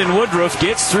Brandon Woodruff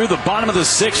gets through the bottom of the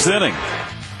 6th inning.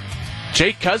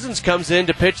 Jake Cousins comes in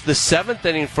to pitch the 7th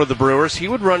inning for the Brewers. He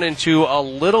would run into a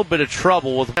little bit of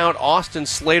trouble without Austin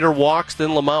Slater walks,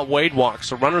 then Lamont Wade walks.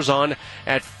 So runners on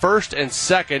at first and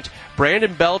second.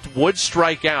 Brandon Belt would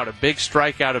strike out. A big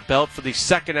strikeout of Belt for the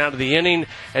 2nd out of the inning,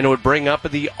 and it would bring up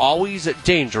the always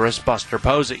dangerous Buster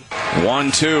Posey.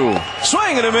 1-2.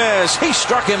 Swing and a miss. He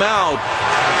struck him out.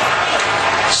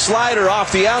 Slider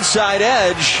off the outside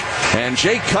edge, and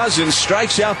Jake Cousins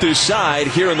strikes out the side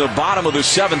here in the bottom of the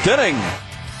 7th inning.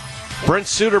 Brent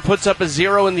Suter puts up a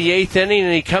 0 in the 8th inning,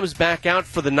 and he comes back out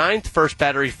for the 9th. First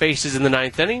batter he faces in the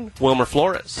 9th inning, Wilmer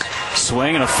Flores.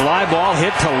 Swing and a fly ball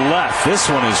hit to left. This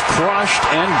one is crushed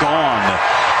and gone.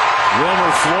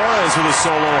 Wilmer Flores with a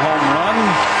solo home run.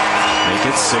 Make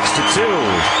it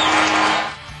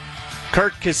 6-2.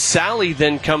 Kurt Casale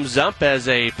then comes up as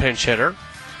a pinch hitter.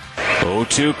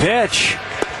 0-2 pitch.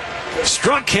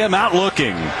 Struck him out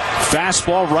looking.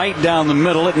 Fastball right down the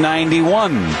middle at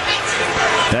 91.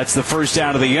 That's the first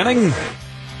out of the inning.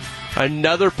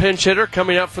 Another pinch hitter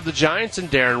coming up for the Giants,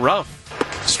 and Darren Ruff.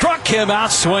 Struck him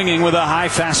out swinging with a high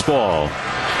fastball.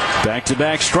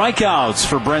 Back-to-back strikeouts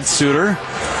for Brent Suter.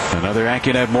 Another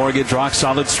Accunet Mortgage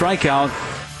rock-solid strikeout.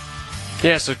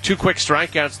 Yeah, so 2 quick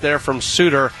strikeouts there from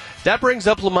Suter. That brings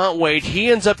up Lamont Wade.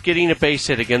 He ends up getting a base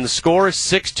hit again. The score is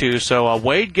 6-2, so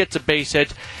Wade gets a base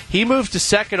hit. He moves to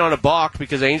second on a balk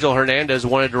because Angel Hernandez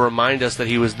wanted to remind us that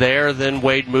he was there. Then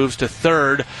Wade moves to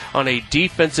third on a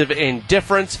defensive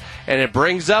indifference, and it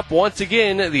brings up, once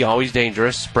again, the always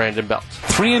dangerous Brandon Belt.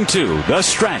 3-2, the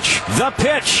stretch, the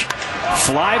pitch.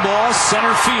 Fly ball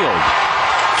center field.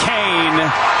 Kane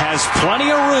has plenty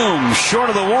of room. Short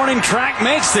of the warning track,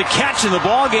 makes the catch, and the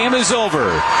ball game is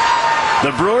over.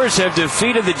 The Brewers have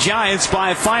defeated the Giants by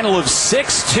a final of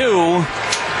 6-2,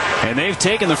 and they've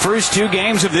taken the first 2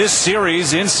 games of this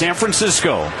series in San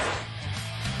Francisco.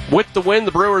 With the win,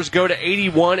 the Brewers go to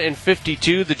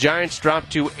 81-52. The Giants drop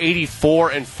to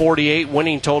 84-48.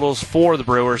 Winning totals for the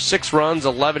Brewers: 6 runs,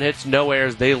 11 hits, no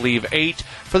errors. They leave 8.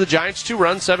 For the Giants, 2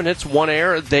 runs, 7 hits, 1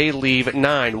 error. They leave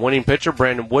 9. Winning pitcher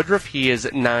Brandon Woodruff, he is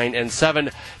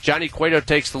 9-7. Johnny Cueto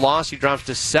takes the loss. He drops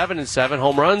to 7-7.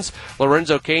 Home runs: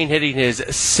 Lorenzo Cain hitting his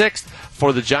 6th.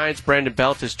 For the Giants, Brandon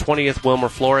Belt his 20th, Wilmer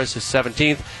Flores his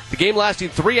 17th. The game lasting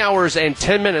 3 hours and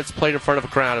 10 minutes, played in front of a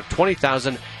crowd of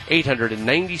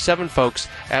 20,897 folks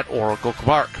at Oracle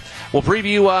Park. We'll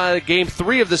preview Game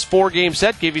 3 of this 4-game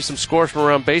set, give you some scores from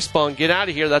around baseball, and get out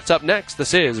of here. That's up next.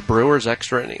 This is Brewers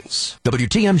Extra Innings.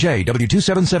 WTMJ,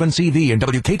 W277CV, and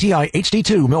WKTI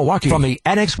HD2 Milwaukee from the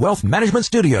Annex Wealth Management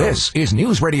Studio. This is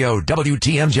News Radio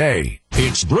WTMJ.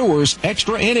 It's Brewers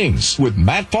Extra Innings with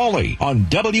Matt Pauley on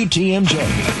WTMJ.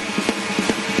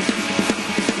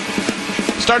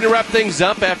 Starting to wrap things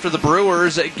up after the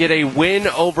Brewers get a win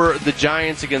over the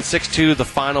Giants against 6-2. The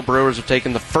final Brewers have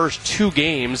taken the first 2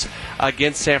 games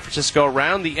against San Francisco.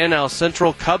 Around the NL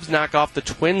Central, Cubs knock off the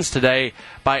Twins today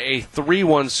by a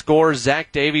 3-1 score.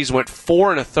 Zach Davies went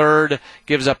 4 1/3,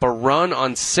 gives up a run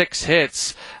on 6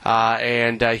 hits,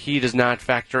 and he does not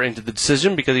factor into the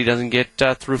decision because he doesn't get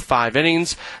through 5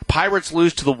 innings. Pirates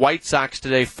lose to the White Sox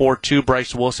today 4-2.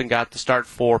 Bryce Wilson got the start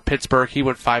for Pittsburgh. He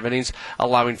went 5 innings,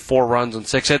 allowing 4 runs on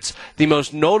 6 hits. The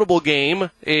most notable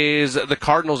game is the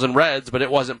Cardinals and Reds, but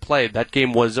it wasn't played. That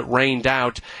game was rained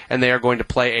out, and they are going to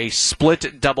play a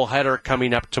split doubleheader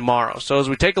coming up tomorrow. So as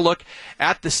we take a look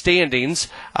at the standings,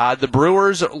 the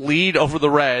Brewers lead over the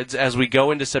Reds as we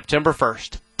go into September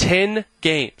 1st. 10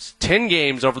 games. 10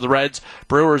 games over the Reds.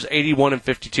 Brewers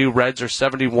 81-52. Reds are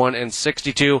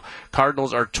 71-62.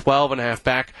 Cardinals are 12.5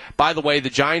 back. By the way,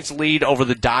 the Giants lead over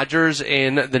the Dodgers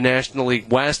in the National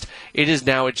League West. It is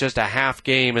now at just a half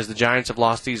game as the Giants have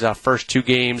lost these first 2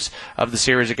 games of the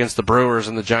series against the Brewers,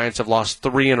 and the Giants have lost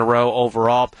 3 in a row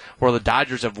overall, where the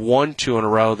Dodgers have won 2 in a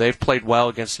row. They've played well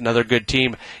against another good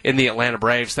team in the Atlanta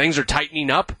Braves. Things are tightening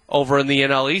up over in the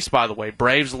NL East, by the way.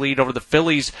 Braves lead over the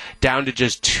Phillies down to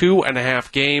just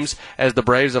 2.5 games as the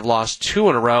Braves have lost 2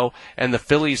 in a row and the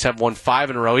Phillies have won 5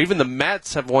 in a row. Even the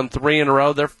Mets have won 3 in a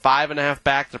row. They're 5.5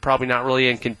 back. They're probably not really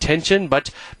in contention, but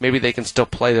maybe they can still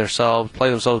play themselves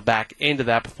back into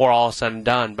that before all is said and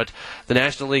done. But the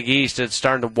National League East is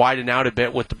starting to widen out a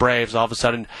bit with the Braves. All of a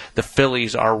sudden, the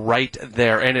Phillies are right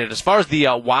there in it. As far as the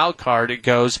wild card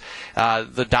goes,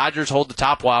 the Dodgers hold the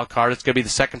top wild card. It's going to be the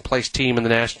second place team in the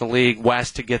National League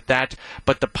West to get that.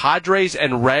 But the Padres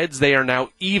and Reds, they are now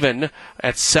even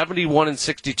at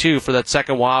 71-62 for that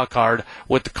second wild card,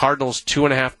 with the Cardinals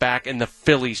 2.5 back and the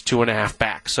Phillies 2.5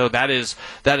 back. So that is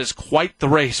quite the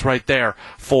race right there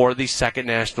for the second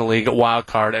National League wild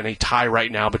card, and a tie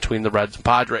right now between the Reds and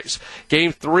Padres.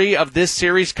 Game 3 of this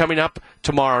series coming up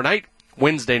tomorrow night.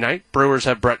 Wednesday night, Brewers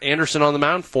have Brett Anderson on the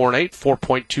mound, 4-8,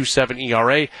 4.27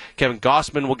 ERA. Kevin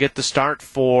Gossman will get the start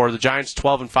for the Giants,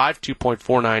 12-5,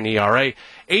 2.49 ERA.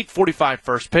 8:45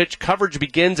 first pitch. Coverage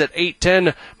begins at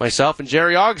 8:10. Myself and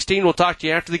Jerry Augustine will talk to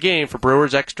you after the game for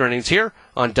Brewers Extra Innings here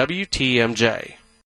on WTMJ.